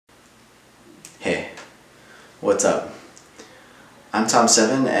What's up? I'm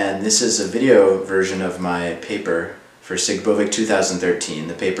Tom7 and this is a video version of my paper for SIGBOVIK 2013.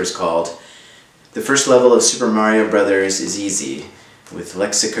 The paper's called "The First Level of Super Mario Bros. Is Easy with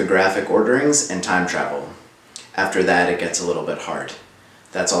Lexicographic Orderings and Time Travel. After that it gets a little bit hard."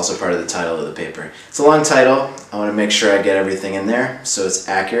 That's also part of the title of the paper. It's a long title. I want to make sure I get everything in there so it's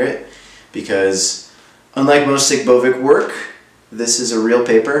accurate, because unlike most SIGBOVIK work, this is a real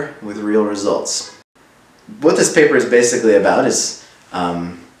paper with real results. What this paper is basically about is,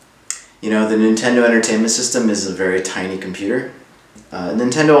 the Nintendo Entertainment System is a very tiny computer.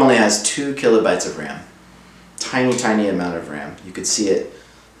 Nintendo only has 2 kilobytes of RAM. Tiny amount of RAM. You could see it.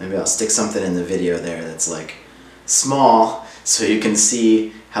 Maybe I'll stick something in the video there that's like small, so you can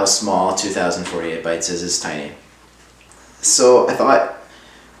see how small 2048 bytes is. It's tiny. So I thought,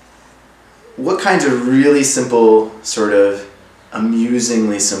 what kinds of really simple, sort of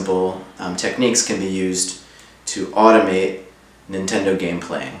amusingly simple techniques can be used to automate Nintendo game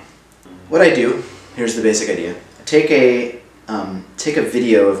playing? What I do, here's the basic idea. I take a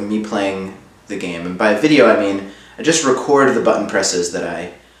video of me playing the game, and by video I mean I just record the button presses that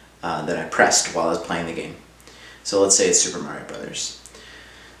I pressed while I was playing the game. So let's say it's Super Mario Brothers.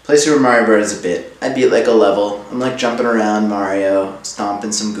 Play Super Mario Brothers a bit. I beat like a level. I'm like jumping around Mario,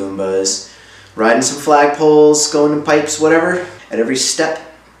 stomping some Goombas, riding some flagpoles, going to pipes, whatever. At every step,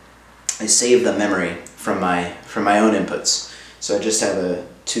 I save the memory from my own inputs. So I just have a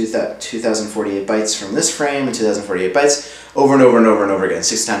 2048 bytes from this frame and 2048 bytes over and over and over and over again,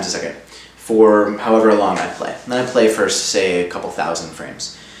 6 times a second, for however long I play. And then I play for, say, a couple thousand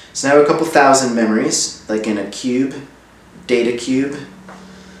frames. So now I have a couple thousand memories, like in a cube, data cube.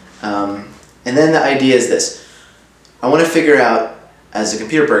 And then the idea is this. I want to figure out, as a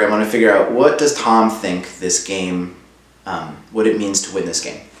computer program, I want to figure out what does Tom think this game, what it means to win this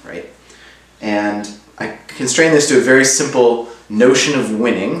game, right? And I constrain this to a very simple notion of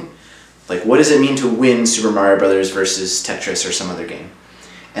winning. Like, what does it mean to win Super Mario Brothers versus Tetris or some other game?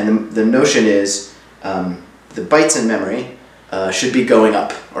 And the notion is the bytes in memory should be going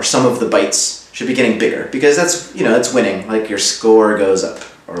up, or some of the bytes should be getting bigger, because that's winning. Like, your score goes up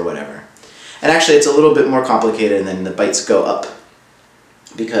or whatever. And actually, it's a little bit more complicated than the bytes go up,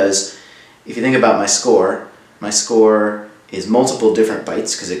 because if you think about my score is multiple different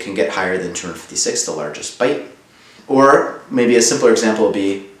bytes, because it can get higher than 256, the largest byte. Or maybe a simpler example would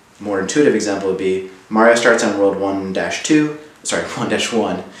be, more intuitive example would be, Mario starts on world 1-2, sorry,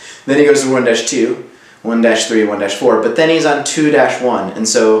 1-1, then he goes to 1-2, 1-3, 1-4, but then he's on 2-1, and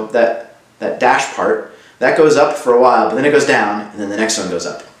so that dash part, that goes up for a while, but then it goes down, and then the next one goes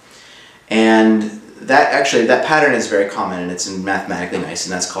up. And that pattern is very common, and it's mathematically nice,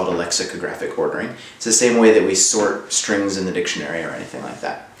 and that's called a lexicographic ordering. It's the same way that we sort strings in the dictionary or anything like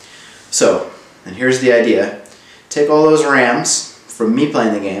that. So, and here's the idea. Take all those RAMs from me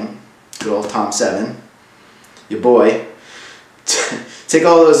playing the game, good old Tom7, your boy, take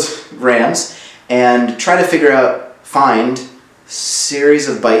all those RAMs and try to find series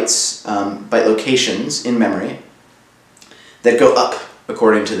of bytes, byte locations in memory that go up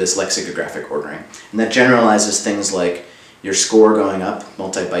according to this lexicographic ordering. And that generalizes things like your score going up,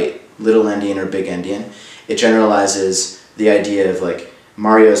 multi-byte, little endian or big endian. It generalizes the idea of like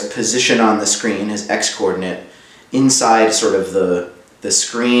Mario's position on the screen, his x-coordinate, inside sort of the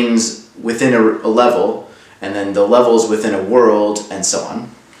screens within a level, and then the levels within a world, and so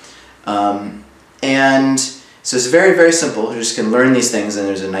on. And so it's very, very simple. You just can learn these things, and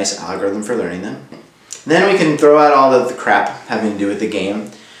there's a nice algorithm for learning them. Then we can throw out all of the crap having to do with the game,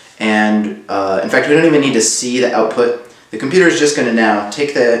 and in fact we don't even need to see the output. The computer is just going to now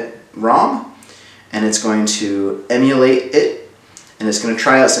take the ROM, and it's going to emulate it, and it's going to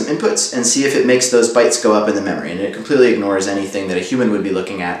try out some inputs and see if it makes those bytes go up in the memory, and it completely ignores anything that a human would be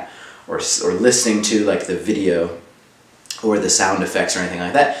looking at or listening to, like the video or the sound effects or anything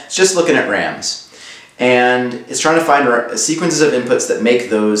like that. It's just looking at RAMs, and it's trying to find sequences of inputs that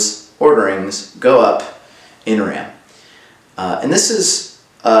make those orderings go up in RAM. And this is,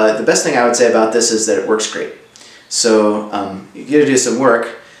 the best thing I would say about this is that it works great. So you got to do some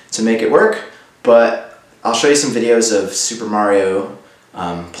work to make it work, but I'll show you some videos of Super Mario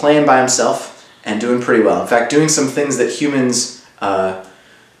playing by himself and doing pretty well. In fact, doing some things that humans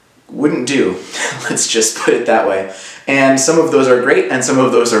wouldn't do, let's just put it that way. And some of those are great, and some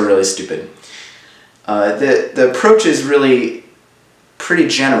of those are really stupid. The approach is really pretty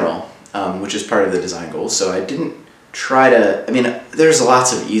general, which is part of the design goals, so I didn't try to, there's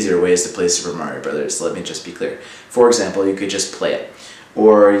lots of easier ways to play Super Mario Brothers, let me just be clear. For example, you could just play it.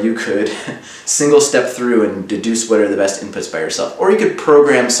 Or you could single step through and deduce what are the best inputs by yourself. Or you could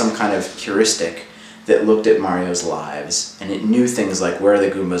program some kind of heuristic that looked at Mario's lives, and it knew things like where are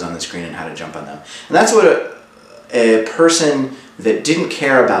the Goombas on the screen and how to jump on them. And that's what a person that didn't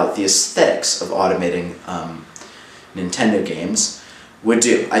care about the aesthetics of automating Nintendo games would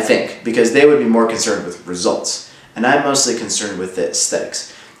do, I think, because they would be more concerned with results. And I'm mostly concerned with the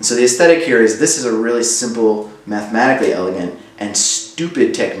aesthetics. And so the aesthetic here is this is a really simple, mathematically elegant, and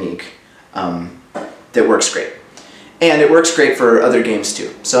stupid technique that works great. And it works great for other games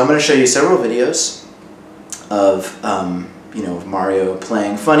too. So I'm going to show you several videos of you know, Mario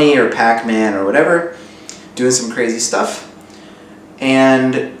playing funny or Pac-Man or whatever, doing some crazy stuff.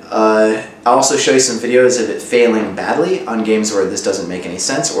 And I'll also show you some videos of it failing badly on games where this doesn't make any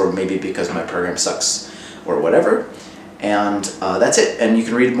sense, or maybe because my program sucks or whatever. And that's it. And you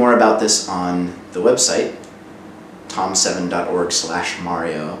can read more about this on the website,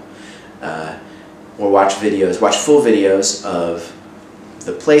 tom7.org/Mario, or watch full videos of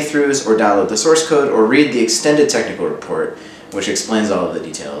the playthroughs, or download the source code, or read the extended technical report, which explains all of the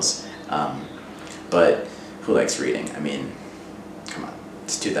details. But who likes reading? I mean, come on,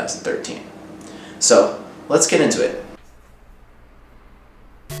 it's 2013. So let's get into it.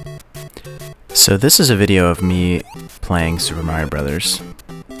 So this is a video of me playing Super Mario Brothers.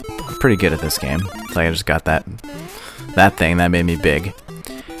 I'm pretty good at this game. It's like I just got that thing that made me big.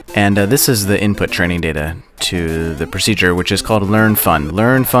 And this is the input training data to the procedure, which is called learn fun.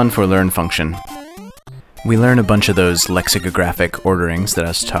 Learn fun for learn function. We learn a bunch of those lexicographic orderings that I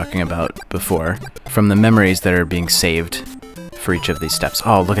was talking about before from the memories that are being saved for each of these steps.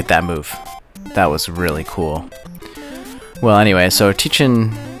 Oh, look at that move. That was really cool. Well, anyway, so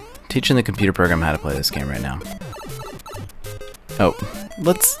teaching the computer program how to play this game right now. Oh,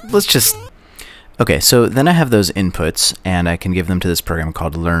 let's just... Okay, so then I have those inputs, and I can give them to this program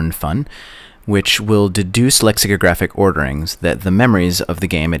called Learn Fun, which will deduce lexicographic orderings that the memories of the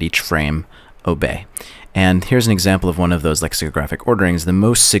game at each frame obey. And here's an example of one of those lexicographic orderings. The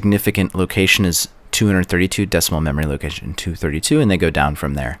most significant location is 232, decimal memory location 232, and they go down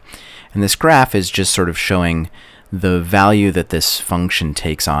from there. And this graph is just sort of showing the value that this function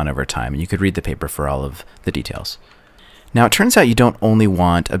takes on over time. And you could read the paper for all of the details. Now, it turns out you don't only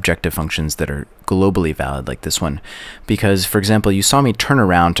want objective functions that are globally valid like this one, because, for example, you saw me turn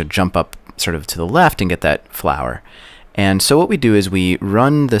around to jump up sort of to the left and get that flower. And so what we do is we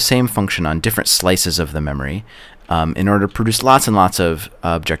run the same function on different slices of the memory in order to produce lots and lots of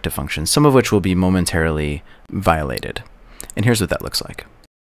objective functions, some of which will be momentarily violated. And here's what that looks like.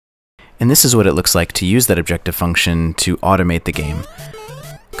 And this is what it looks like to use that objective function to automate the game.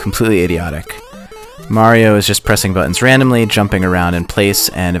 Completely idiotic. Mario is just pressing buttons randomly, jumping around in place,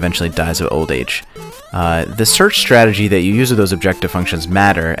 and eventually dies of old age. The search strategy that you use with those objective functions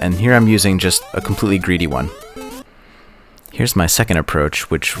matter, and here I'm using just a completely greedy one. Here's my second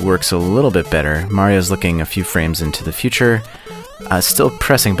approach, which works a little bit better. Mario's looking a few frames into the future, still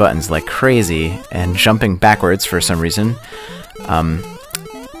pressing buttons like crazy, and jumping backwards for some reason.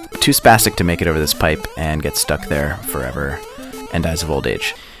 Too spastic to make it over this pipe, and gets stuck there forever, and dies of old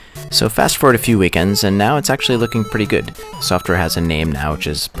age. So fast forward a few weekends, and now it's actually looking pretty good. The software has a name now, which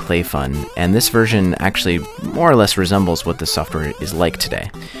is PlayFun, and this version actually more or less resembles what the software is like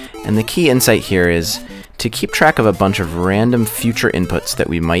today. And the key insight here is to keep track of a bunch of random future inputs that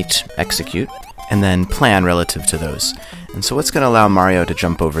we might execute, and then plan relative to those. And so what's going to allow Mario to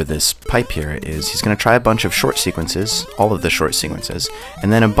jump over this pipe here is he's going to try a bunch of short sequences, all of the short sequences,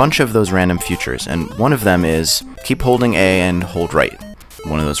 and then a bunch of those random futures. And one of them is keep holding A and hold right.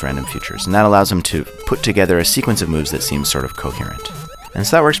 One of those random futures, and that allows him to put together a sequence of moves that seems sort of coherent. And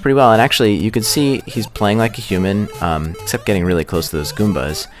so that works pretty well, and actually you can see he's playing like a human, except getting really close to those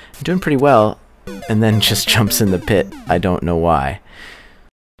Goombas, doing pretty well, and then just jumps in the pit. I don't know why.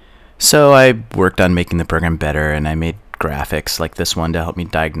 So I worked on making the program better, and I made graphics like this one to help me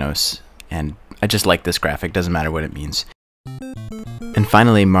diagnose, and I just like this graphic, doesn't matter what it means. And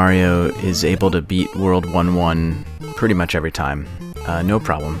finally, Mario is able to beat World 1-1 pretty much every time. No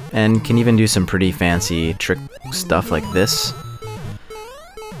problem, and can even do some pretty fancy trick stuff like this.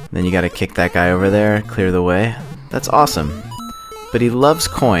 Then you gotta kick that guy over there, clear the way. That's awesome. But he loves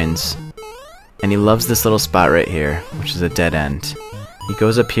coins, and he loves this little spot right here, which is a dead end. He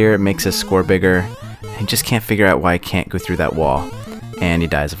goes up here, it makes his score bigger, and he just can't figure out why he can't go through that wall, and he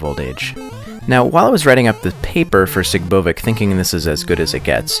dies of old age. Now, while I was writing up the paper for SIGBOVIK, thinking this is as good as it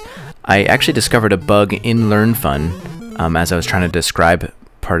gets, I actually discovered a bug in Learn Fun as I was trying to describe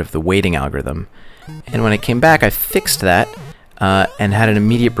part of the weighting algorithm. And when I came back, I fixed that and had an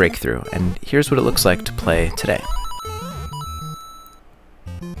immediate breakthrough. And here's what it looks like to play today.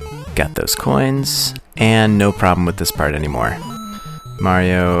 Got those coins, and no problem with this part anymore.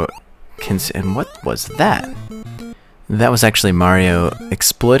 Mario And what was that? That was actually Mario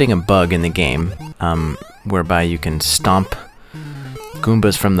exploiting a bug in the game, whereby you can stomp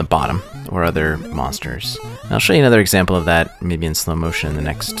Goombas from the bottom, or other monsters. And I'll show you another example of that, maybe in slow motion in the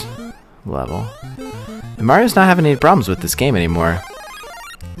next level. And Mario's not having any problems with this game anymore.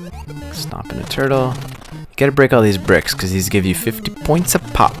 Stomping a turtle. You gotta break all these bricks, because these give you 50 points a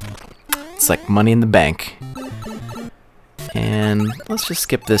pop. It's like money in the bank. And let's just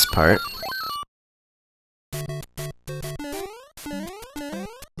skip this part.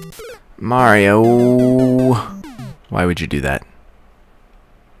 Mario! Why would you do that?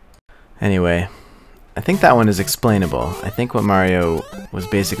 Anyway, I think that one is explainable. I think what Mario was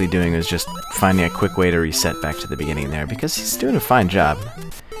basically doing was just finding a quick way to reset back to the beginning there, because he's doing a fine job.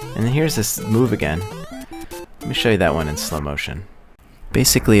 And then here's this move again. Let me show you that one in slow motion.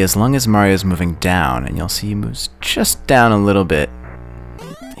 Basically, as long as Mario's moving down, and you'll see he moves just down a little bit,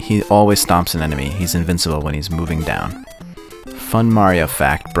 he always stomps an enemy. He's invincible when he's moving down. Fun Mario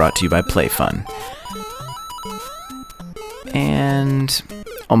fact brought to you by PlayFun. And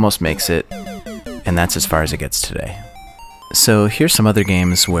almost makes it, and that's as far as it gets today. So here's some other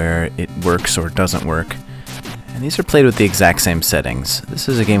games where it works or doesn't work, and these are played with the exact same settings. This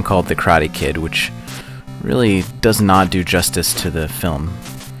is a game called The Karate Kid, which really does not do justice to the film.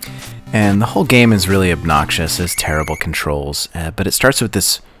 And the whole game is really obnoxious, has terrible controls, but it starts with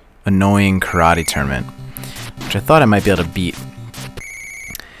this annoying karate tournament, which I thought I might be able to beat.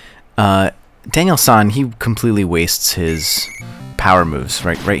 Daniel-san, he completely wastes his power moves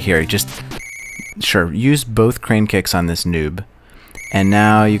right here. Just use both crane kicks on this noob, and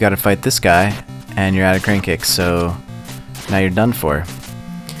now you gotta fight this guy, and you're out of crane kicks, so now you're done for.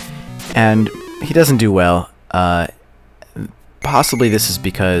 And he doesn't do well. Possibly this is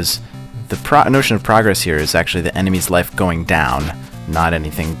because the notion of progress here is actually the enemy's life going down, not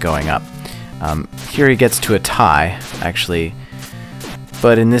anything going up. Here he gets to a tie, actually,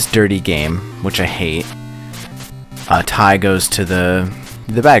 but in this dirty game, which I hate, a tie goes to the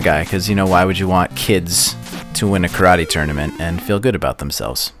bad guy, because, you know, why would you want kids to win a karate tournament and feel good about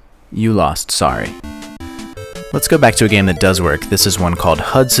themselves? You lost, sorry. Let's go back to a game that does work. This is one called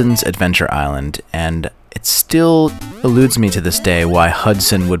Hudson's Adventure Island, and it still eludes me to this day why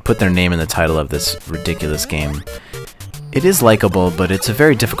Hudson would put their name in the title of this ridiculous game. It is likable, but it's a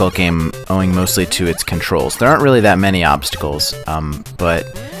very difficult game owing mostly to its controls. There aren't really that many obstacles,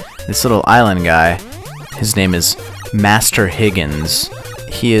 but this little island guy, his name is Master Higgins.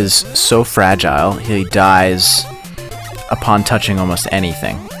 He is so fragile, he dies upon touching almost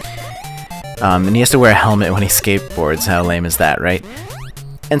anything. And he has to wear a helmet when he skateboards. How lame is that, right?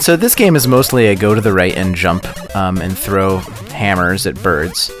 And so this game is mostly a go to the right and jump and throw hammers at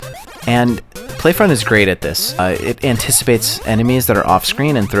birds. And PlayFun is great at this. It anticipates enemies that are off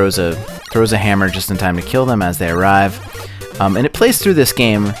screen and throws a hammer just in time to kill them as they arrive. And it plays through this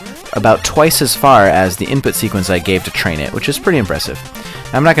game about twice as far as the input sequence I gave to train it, which is pretty impressive.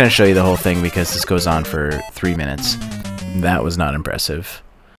 I'm not going to show you the whole thing because this goes on for 3 minutes. That was not impressive.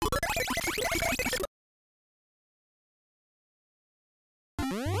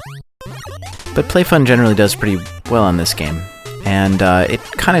 But PlayFun generally does pretty well on this game, and it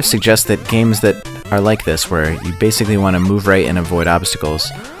kind of suggests that games that are like this, where you basically want to move right and avoid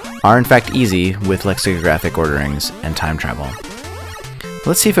obstacles, are in fact easy with lexicographic orderings and time travel.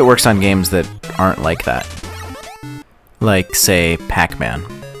 Let's see if it works on games that aren't like that. Like, say, Pac-Man.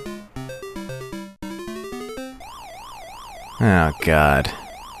 Oh god.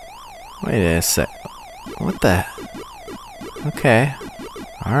 Wait a sec. What the? Okay.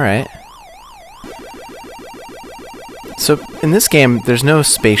 Alright. So, in this game, there's no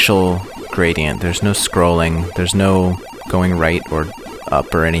spatial gradient, there's no scrolling, there's no going right or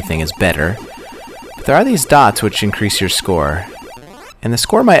up or anything is better. But there are these dots which increase your score. And the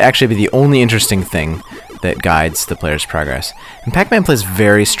score might actually be the only interesting thing that guides the player's progress. And Pac-Man plays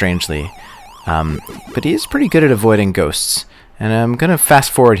very strangely, but he is pretty good at avoiding ghosts. And I'm gonna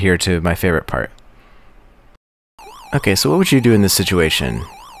fast forward here to my favorite part. Okay, so what would you do in this situation?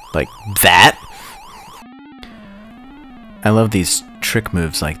 Like that? I love these trick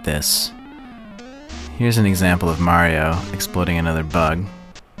moves like this. Here's an example of Mario exploding another bug.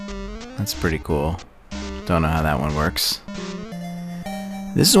 That's pretty cool. Don't know how that one works.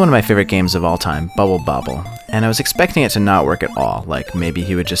 This is one of my favorite games of all time, Bobble, and I was expecting it to not work at all, like maybe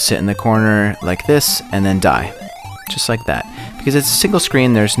he would just sit in the corner like this and then die. Just like that. Because it's a single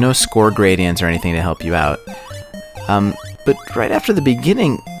screen, there's no score gradients or anything to help you out. But right after the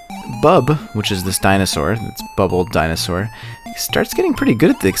beginning, Bub, which is this dinosaur, it's Bubble dinosaur, starts getting pretty good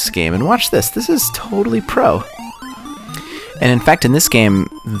at this game, and watch this, this is totally pro. And in fact, in this game,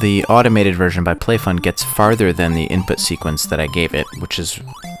 the automated version by PlayFun gets farther than the input sequence that I gave it, which is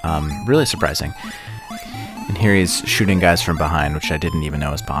really surprising. And here he's shooting guys from behind, which I didn't even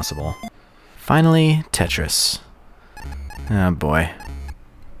know was possible. Finally, Tetris. Oh boy.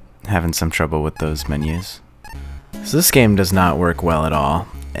 Having some trouble with those menus. So this game does not work well at all,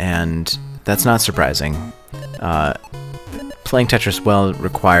 and that's not surprising. Playing Tetris well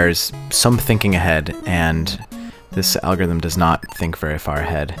requires some thinking ahead, and this algorithm does not think very far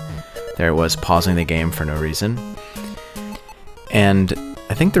ahead. There it was, pausing the game for no reason. And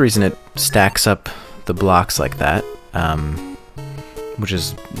I think the reason it stacks up the blocks like that, which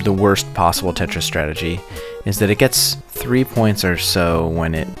is the worst possible Tetris strategy, is that it gets 3 points or so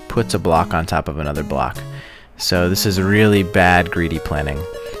when it puts a block on top of another block. So this is really bad, greedy planning.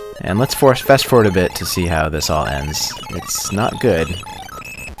 And let's fast forward a bit to see how this all ends. It's not good.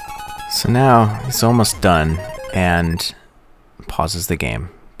 So now he's almost done and pauses the game,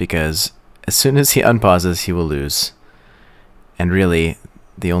 because as soon as he unpauses, he will lose. And really,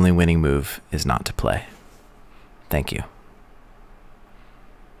 the only winning move is not to play. Thank you.